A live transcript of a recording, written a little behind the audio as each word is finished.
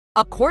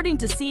According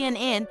to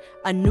CNN,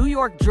 a New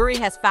York jury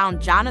has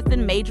found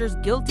Jonathan Majors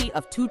guilty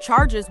of 2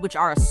 charges, which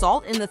are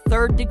assault in the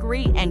 3rd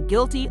degree and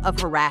guilty of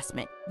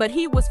harassment. But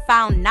he was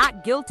found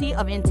not guilty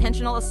of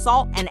intentional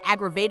assault and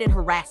aggravated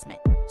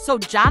harassment. So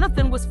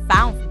Jonathan was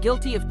found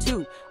guilty of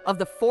 2 of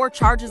the 4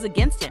 charges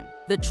against him.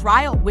 The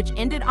trial, which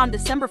ended on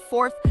December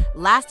 4th,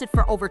 lasted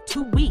for over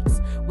 2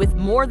 weeks, with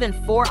more than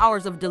 4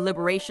 hours of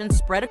deliberation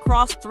spread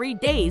across 3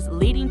 days,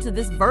 leading to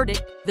this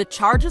verdict. The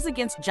charges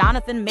against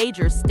Jonathan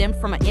Majors stemmed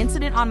from an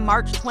incident on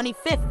March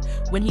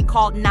 25th when he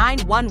called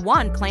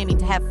 911 claiming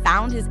to have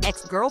found his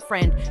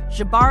ex-girlfriend,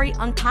 Jabari,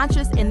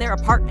 unconscious in their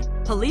apartment.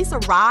 Police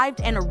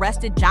arrived and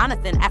arrested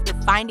Jonathan after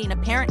finding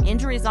apparent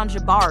injuries on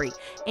Jabari,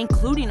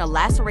 including a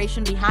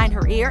laceration behind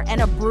her ear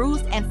and a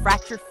bruised and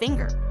fractured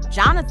finger.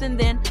 Jonathan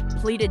then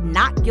pleaded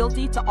not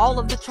guilty to all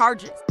of the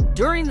charges.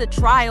 During the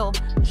trial,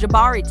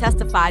 Jabari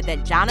testified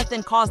that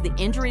Jonathan caused the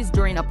injuries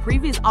during a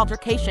previous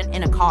altercation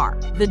in a car.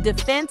 The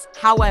defense,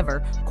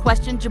 however,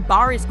 questioned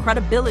Jabari's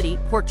credibility,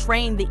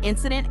 portraying the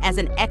incident as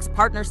an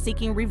ex-partner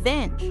seeking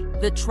revenge.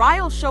 The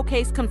trial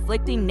showcased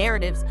conflicting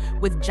narratives,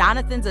 with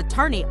Jonathan's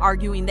attorney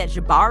arguing that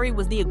Jabari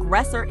was the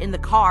aggressor in the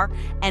car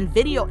and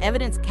video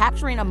evidence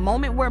capturing a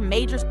moment where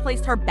Majors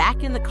placed her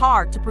back in the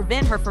car to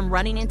prevent her from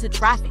running into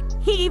traffic.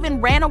 He even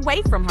ran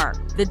away from her.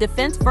 The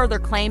defense further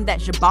claimed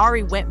that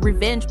Jabari went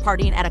revenge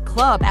partying at a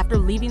club after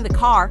leaving the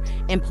car,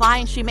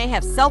 implying she may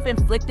have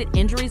self-inflicted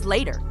injuries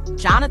later.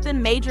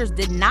 Jonathan Majors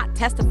did not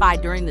testify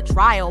during the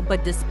trial,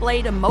 but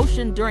displayed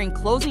emotion during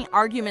closing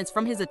arguments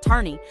from his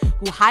attorney,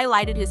 who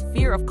highlighted his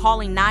fear of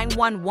calling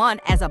 911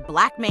 as a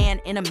black man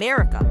in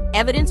America.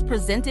 Evidence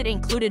presented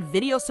included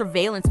video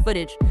surveillance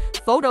footage,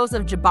 photos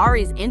of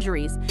Jabari's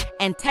injuries,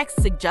 and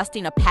texts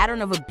suggesting a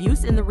pattern of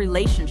abuse in the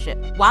relationship.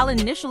 While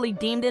initially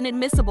deemed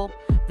inadmissible,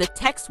 the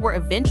texts were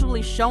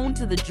eventually shown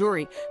to the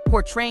jury,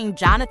 portraying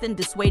Jonathan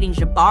dissuading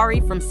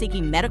Jabari from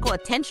seeking medical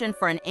attention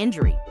for an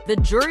injury. The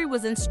jury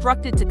was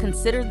instructed to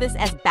consider this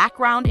as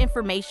background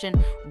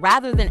information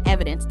rather than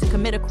evidence to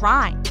commit a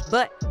crime.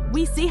 But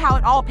we see how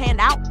it all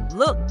panned out.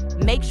 Look,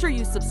 make sure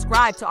you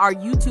subscribe to our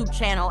YouTube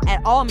channel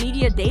at All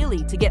Media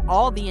Daily to get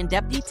all the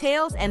in-depth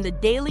details and the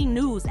daily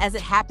news as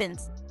it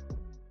happens.